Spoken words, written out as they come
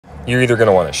You're either going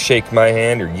to want to shake my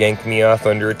hand or yank me off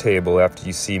under a table after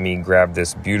you see me grab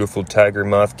this beautiful tiger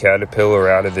moth caterpillar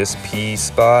out of this pea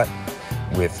spot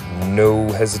with no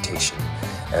hesitation,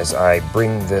 as I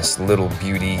bring this little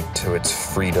beauty to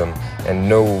its freedom, and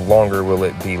no longer will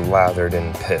it be lathered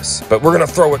in piss. But we're going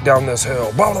to throw it down this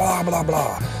hill, blah, blah, blah,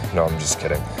 blah. No, I'm just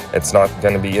kidding. It's not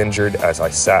going to be injured. As I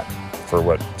sat for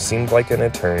what seemed like an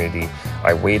eternity,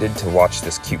 I waited to watch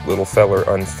this cute little feller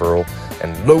unfurl,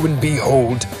 and lo and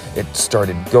behold, it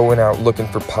started going out looking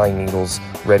for pine needles,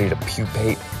 ready to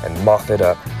pupate and moth it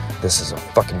up. This is a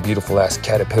fucking beautiful ass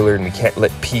caterpillar, and we can't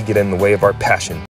let pee get in the way of our passion.